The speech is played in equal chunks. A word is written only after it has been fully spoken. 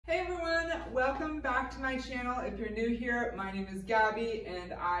welcome back to my channel. If you're new here, my name is Gabby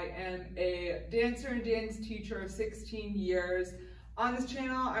and I am a dancer and dance teacher of 16 years. On this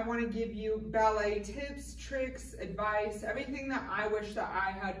channel, I want to give you ballet tips, tricks, advice, everything that I wish that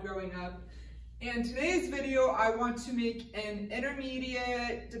I had growing up. In today's video, I want to make an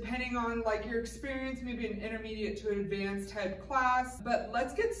intermediate, depending on like your experience, maybe an intermediate to advanced type class. But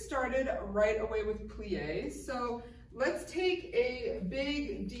let's get started right away with pliés. So let's take a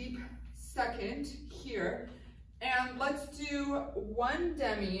big, deep second here, and let's do one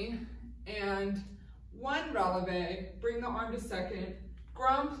demi and one releve. Bring the arm to second,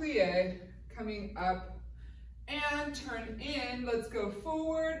 grand plie, coming up and turn in. Let's go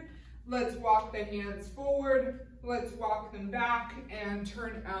forward. Let's walk the hands forward. Let's walk them back and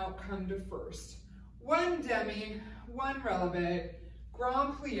turn out, come to first. One demi, one releve,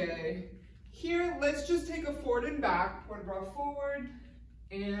 grand plie. Here, let's just take a forward and back, port de bras forward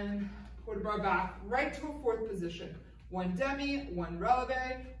and port de bras back, right to a fourth position. One demi, one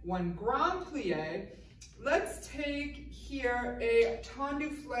releve, one grand plie. Let's take here a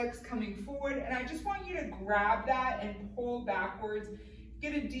tendu flex coming forward, and I just want you to grab that and pull backwards.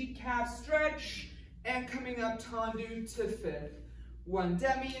 Get a deep calf stretch, and coming up tendu to fifth. One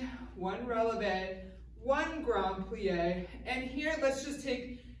demi, one releve, one grand plie, and here let's just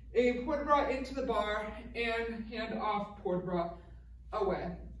take a port de bras into the bar and hand off port de bras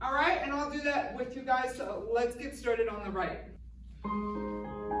away. All right, and I'll do that with you guys, so let's get started on the right.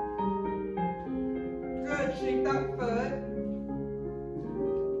 Good, shake that foot.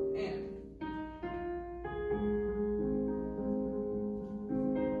 And.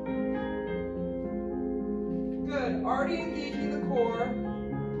 Good, already engaging the core.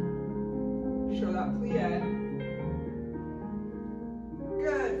 Show that plie.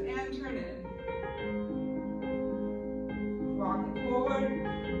 Good, and turn in. Walking forward.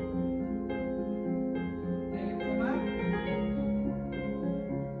 And come up.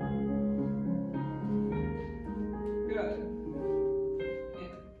 Good.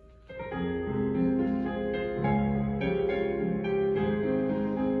 And.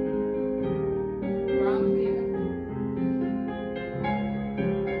 Grand plie.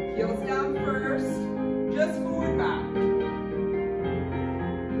 Heels down first, just forward back.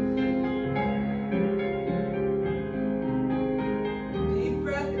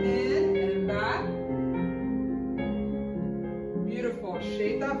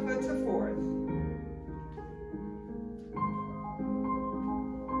 Shake that foot to fourth.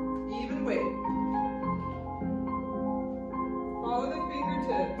 Even weight. Follow the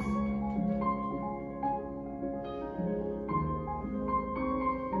fingertips.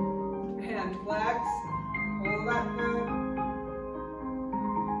 Hand flex. Hold that foot.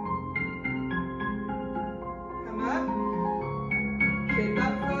 Come up. Shake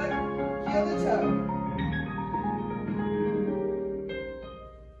that foot. Heel to toe.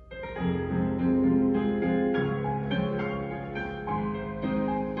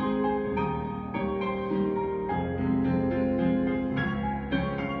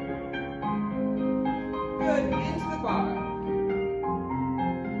 Into the bar.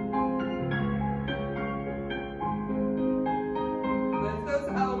 Lift those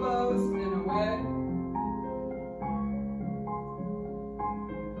elbows and away.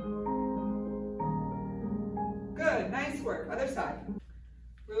 Good, nice work. Other side.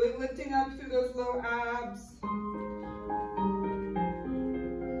 Really lifting up through those low abs.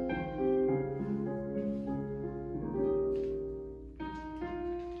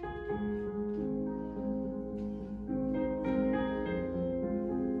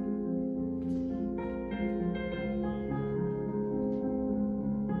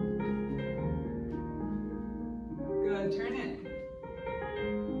 Turn in.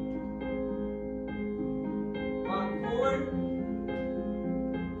 Walk forward.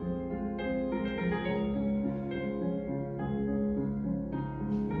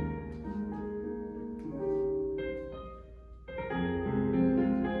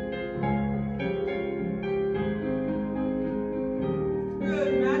 Good.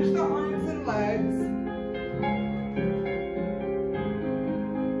 Match the arms and legs.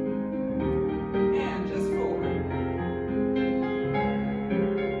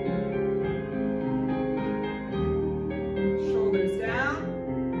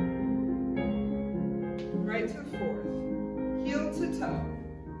 Right to fourth, heel to toe.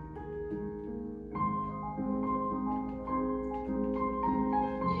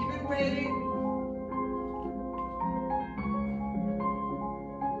 Even weight.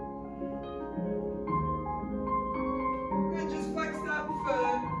 Good, just flex that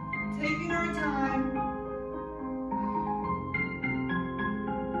foot, taking our time.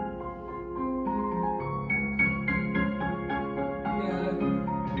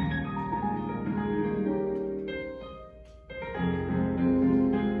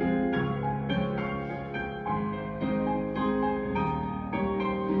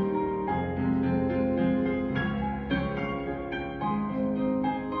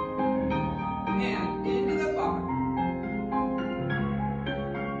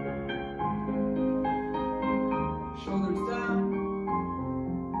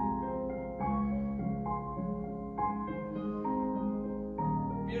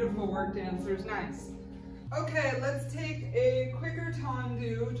 beautiful work, dancers, nice. Okay, let's take a quicker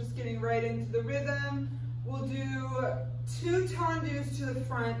tendu, just getting right into the rhythm. We'll do 2 tendus to the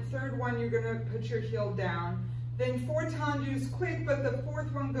front. Third one, you're gonna put your heel down. Then 4 tendus quick, but the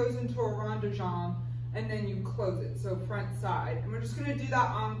 4th one goes into a rond de jambe, and then you close it, so front side. And we're just gonna do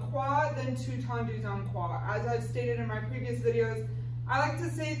that en croix, then 2 tendus en croix. As I've stated in my previous videos, I like to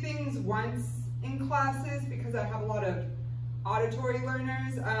say things once in classes because I have a lot of auditory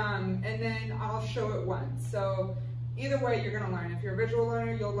learners, and then I'll show it once. So either way, you're gonna learn. If you're a visual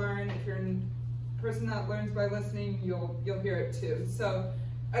learner, you'll learn. If you're a person that learns by listening, you'll hear it too. So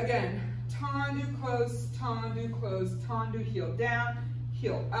again, tendu, close, tendu, heel down,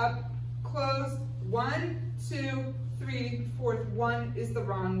 heel up, close, 1, 2, 3, 4th one is the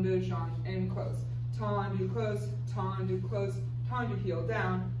rond de jambe, and close. Tendu, close, tendu, heel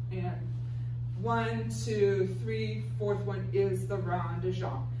down, and 1, 2, 3, 4th one is the rond de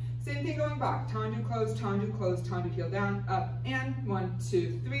jambe. Same thing going back. Tendu, close, tendu, heel down, up, and 1,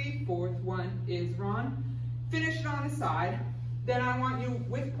 2, 3, 4th one is rond. Finish it on the side. Then I want you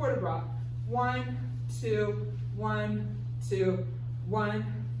with port de bras. 1, 2, 1, 2, 1,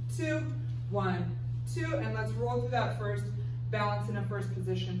 2, 1, 2, and let's roll through that first. Balance in a first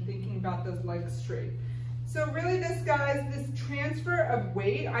position, thinking about those legs straight. So really this, guys, this transfer of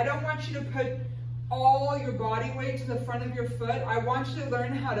weight, I don't want you to put all your body weight to the front of your foot. I want you to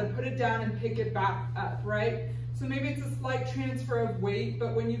learn how to put it down and pick it back up, right? So maybe it's a slight transfer of weight,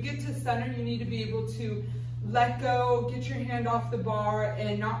 but when you get to center, you need to be able to let go, get your hand off the bar,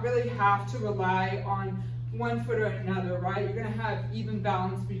 and not really have to rely on one foot or another, right? You're gonna have even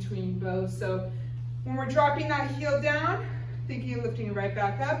balance between both. So when we're dropping that heel down, thinking of lifting it right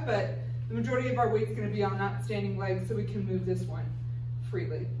back up, but the majority of our weight's gonna be on that standing leg, so we can move this one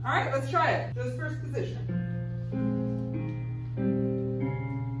freely. All right, let's try it. This first position.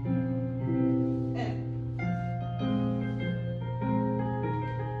 In.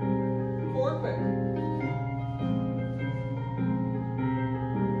 4 quick.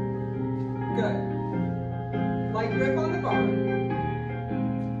 Good. Light grip on the bar.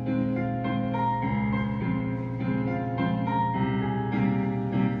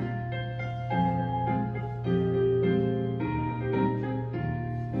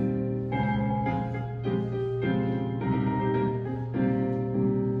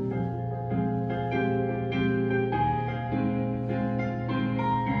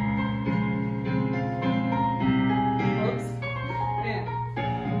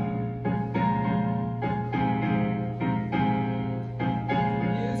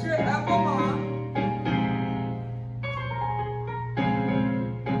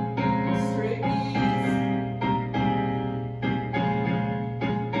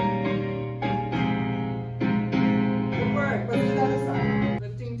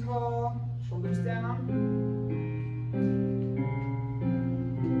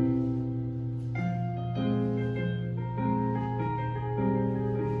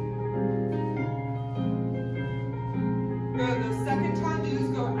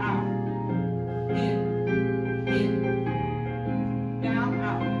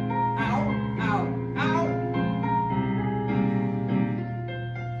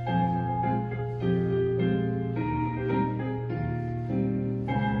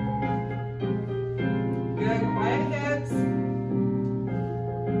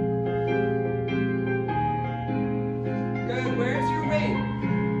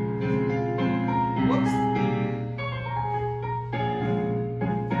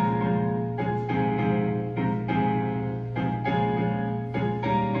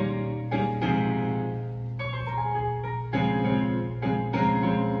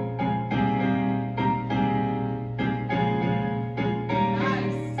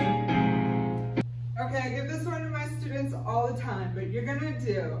 You're gonna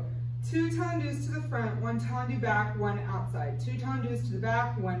do 2 tendus to the front, 1 tendu back, 1 outside. 2 tendus to the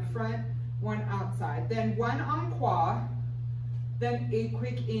back, 1 front, 1 outside. Then 1 en croix, then 8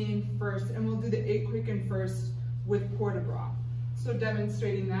 quick in first, and we'll do the 8 quick in first with port de bras. So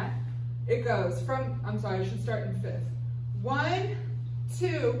demonstrating that, it goes from, I'm sorry, I should start in 5th. 1,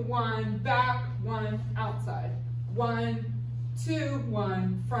 2, 1, back, 1, outside. 1, 2,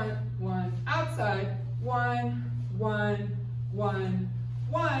 1, front, 1, outside. 1, 1, 1,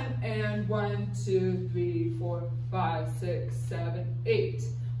 1, and 1, 2, 3, 4, 5, 6, 7, 8.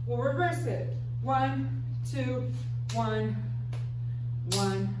 We'll reverse it. 1, 2, 1,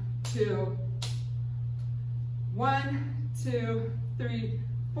 1, 2, 1, 2, 3,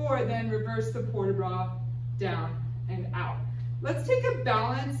 4, then reverse the port de bras down and out. Let's take a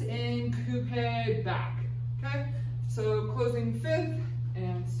balance in coupe back, okay? So closing 5th,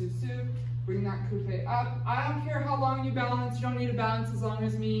 and susu. Bring that coupe up. I don't care how long you balance. You don't need to balance as long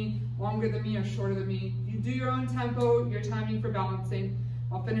as me, longer than me or shorter than me. You do your own tempo, your timing for balancing.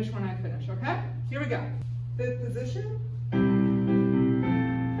 I'll finish when I finish, okay? Here we go. Fifth position.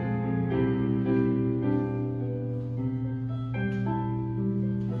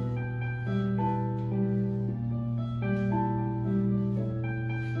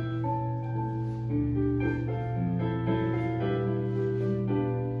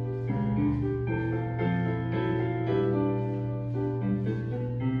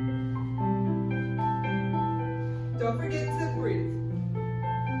 Don't forget to breathe.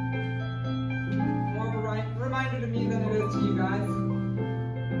 More of a reminder to me than it is to you guys.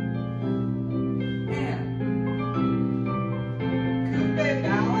 And coupe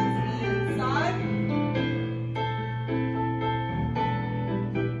balance inside.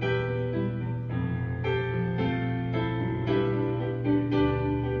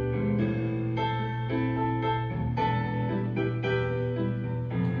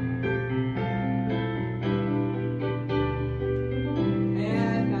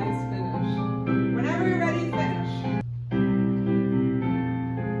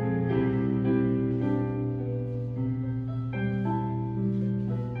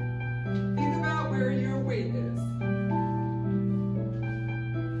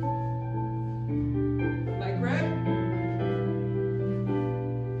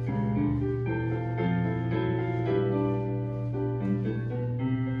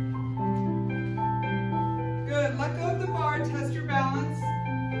 Good, let go of the bar, test your balance,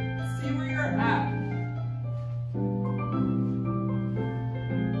 see where you're at.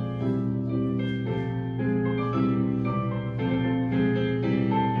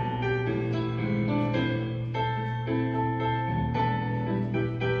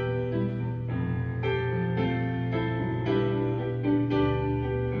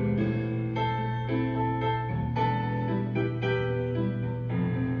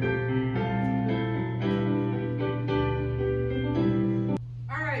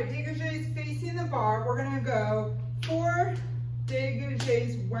 Bar, we're going to go 4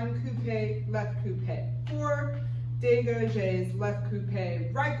 dégagés, 1 coupe, left coupe. 4 dégagés, left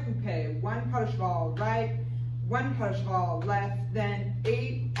coupe, right coupe, 1 pas de cheval, right, 1 pas de cheval, left, then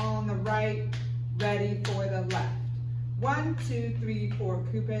 8 on the right, ready for the left. 1, 2, 3, 4,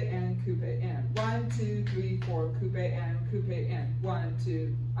 coupe and coupe in. 1, 2, 3, 4, coupe and coupe in. 1,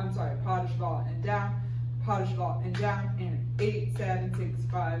 2, I'm sorry, pas de cheval and down. Pas de cheval and down, and 8, 7,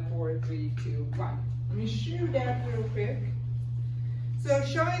 6, 5, 4, 3, 2, 1. Let me shoe down real quick. So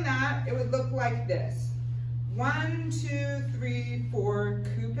showing that, it would look like this. 1, 2, 3, 4,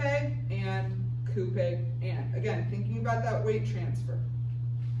 coupe and coupe and. Again, thinking about that weight transfer.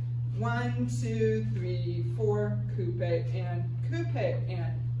 1, 2, 3, 4, coupe and coupe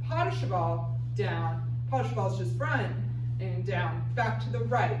and. Pas de cheval down. Pas de cheval is just front and down. Back to the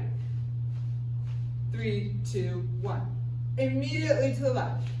right. 3, 2, 1. Immediately to the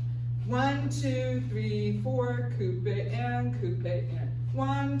left. 1, 2, 3, 4, coupe and coupe and.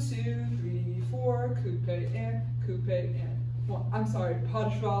 1, 2, 3, 4, coupe and coupe and. Well, I'm sorry, pas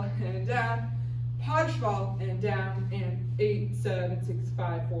de cheval and down, pas de cheval and down, and 8, 7, 6,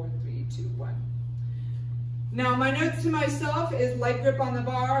 5, 4, 3, 2, 1. Now my notes to myself is light grip on the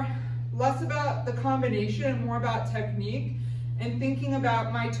bar, less about the combination and more about technique. And thinking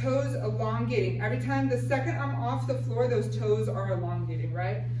about my toes elongating. Every time the second I'm off the floor, those toes are elongating,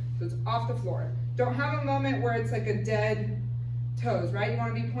 right? So it's off the floor. Don't have a moment where it's like a dead toes, right? You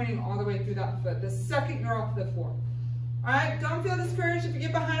want to be pointing all the way through that foot the second you're off the floor. All right, don't feel discouraged if you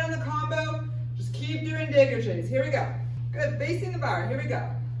get behind on the combo. Just keep doing dégagés. Here we go. Good, facing the bar. Here we go.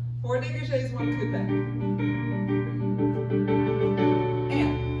 4 dégagés, 1 coupe.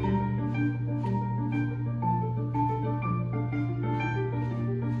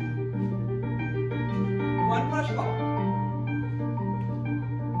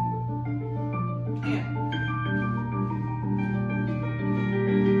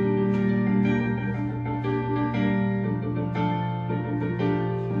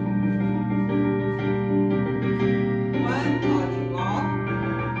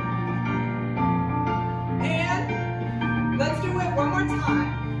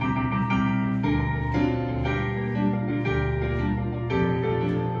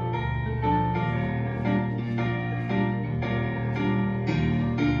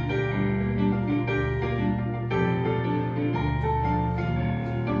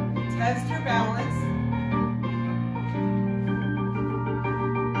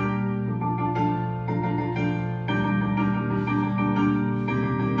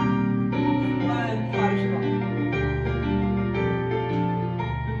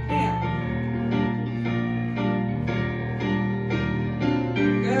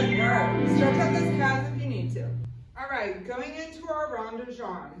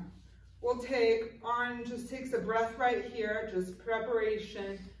 arm. We'll take, arm just takes a breath right here, just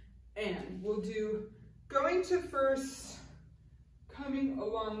preparation, and we'll do going to first, coming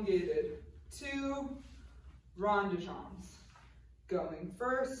elongated, 2 rond de jambes. Going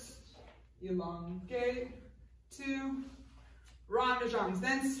first, elongate, 2 rond de jambes.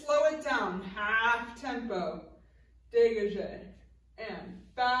 Then slow it down, half tempo, dégagé, and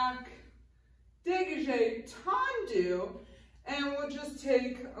back, dégagé, tendu, and we'll just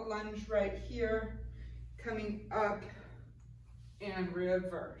take a lunge right here, coming up and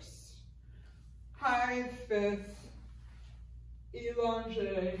reverse. High fifth,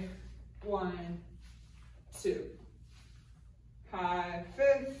 elongé, 1, 2. High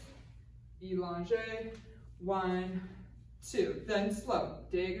fifth, elongé, 1, 2. Then slow,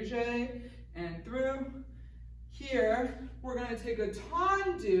 dégagé, and through. Here, we're gonna take a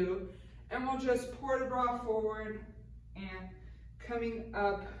tendu, and we'll just port de bras forward, and coming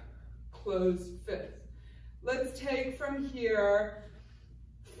up, close fifth. Let's take from here,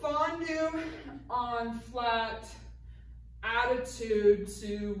 fondu on flat, attitude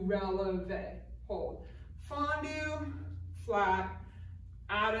to releve. Hold. Fondu, flat,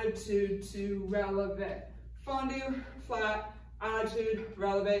 attitude to releve. Fondu, flat, attitude,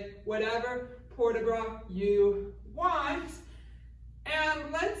 releve, whatever port de bras you want.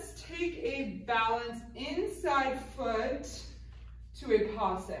 And let's take a balance inside foot to a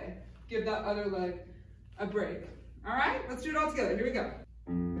passe. Give that other leg a break. All right, let's do it all together. Here we go.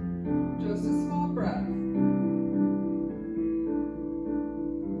 Just a small breath.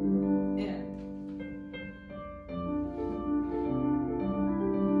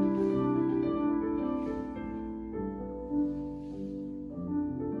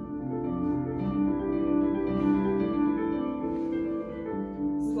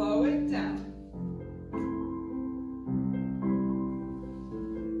 Slow it down.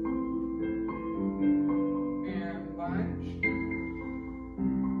 And lunge.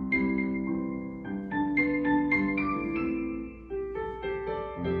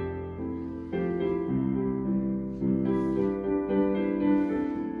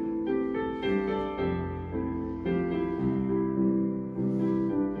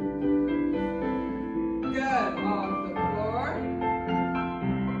 Good. Off the floor.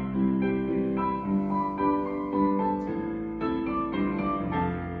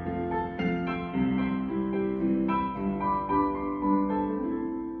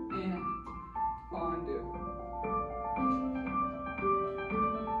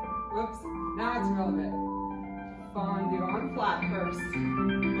 Whoops, now it's relevant. Fondu on flat first.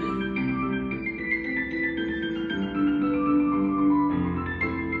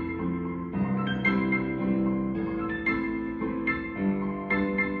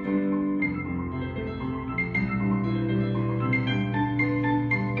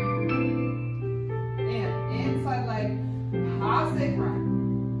 And inside leg, passe front.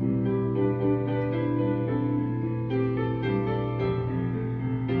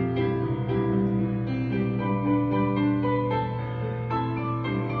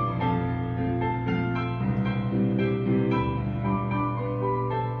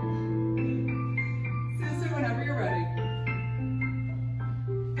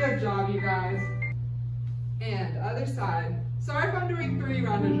 Good job, you guys. And other side. Sorry if I'm doing 3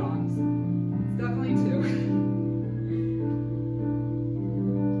 rond de jambes. It's definitely 2.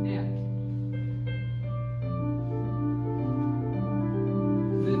 And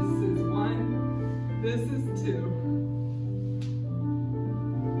this is 1. This is 2.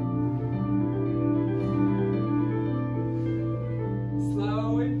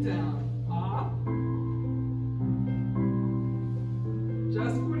 Slow it down. Off.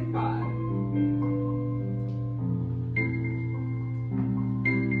 Just 45.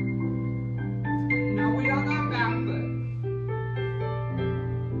 Now wait on that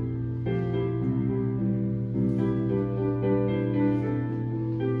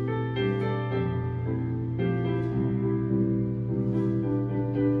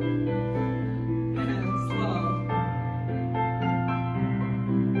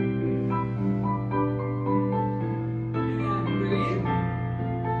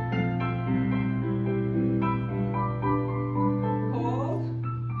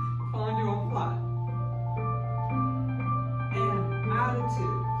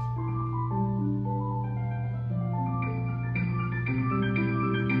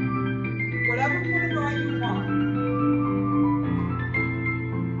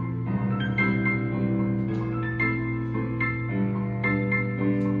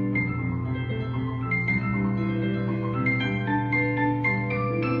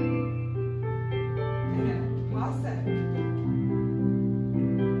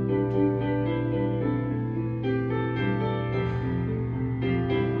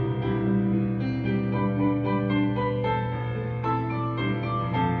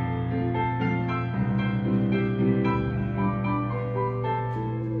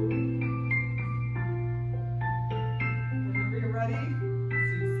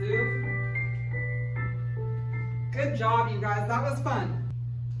Good job, you guys. That was fun.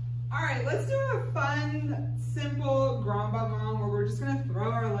 All right, let's do a fun, simple grand battement where we're just gonna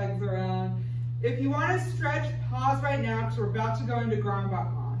throw our legs around. If you want to stretch, pause right now because we're about to go into grand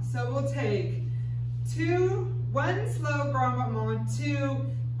battement. So we'll take one slow grand battement,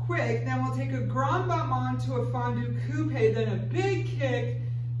 2 quick, then we'll take a grand battement to a fondue coupe, then a big kick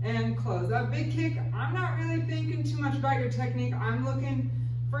and close. That big kick, I'm not really thinking too much about your technique. I'm looking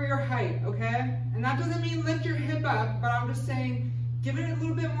for your height, okay? And that doesn't mean lift your hip up, but I'm just saying give it a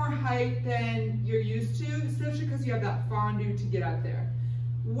little bit more height than you're used to, especially because you have that fondue to get up there.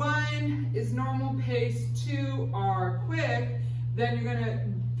 1 is normal pace, 2 are quick, then you're gonna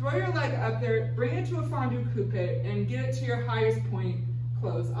throw your leg up there, bring it to a fondue coupe, and get it to your highest point,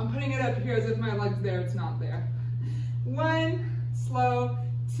 close. I'm putting it up here as if my leg's there, it's not there. 1, slow,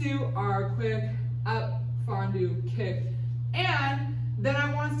 2 are quick, up, fondue, kick. And then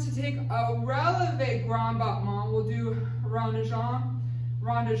I want us to take a releve grand battement. We'll do rond de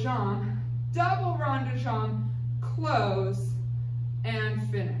jambe, double rond de jambe, close, and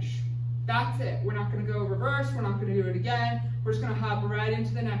finish. That's it. We're not going to go reverse. We're not going to do it again. We're just going to hop right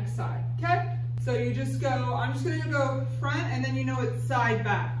into the next side. Okay? So you just go, I'm just going to go front and then you know it's side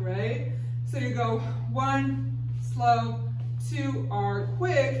back, right? So you go 1 slow, 2 are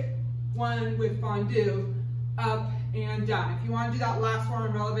quick, 1 with fondue, up and down. If you want to do that last one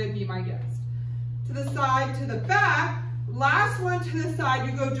on releve, be my guest. To the side, to the back, last one to the side,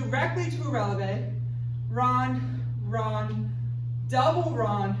 you go directly to a releve, rond, rond, double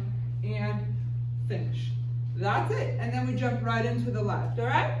rond, and finish. That's it. And then we jump right into the left, all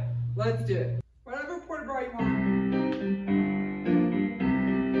right? Let's do it. Whatever port bar you want.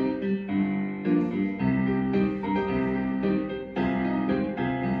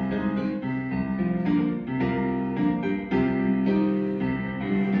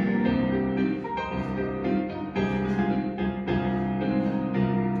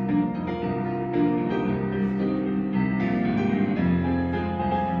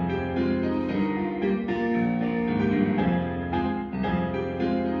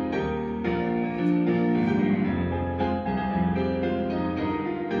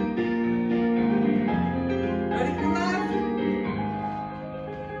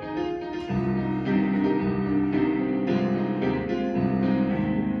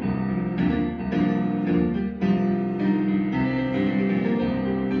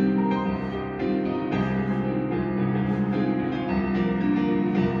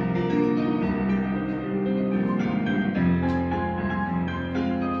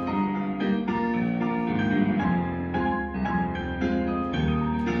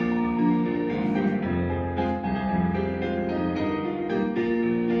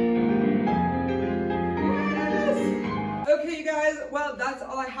 Well, that's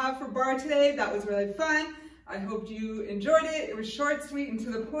all I have for Barre today. That was really fun. I hope you enjoyed it. It was short, sweet, and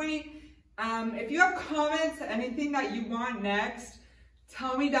to the point. If you have comments, anything that you want next,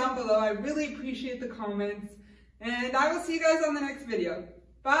 tell me down below. I really appreciate the comments. And I will see you guys on the next video.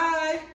 Bye!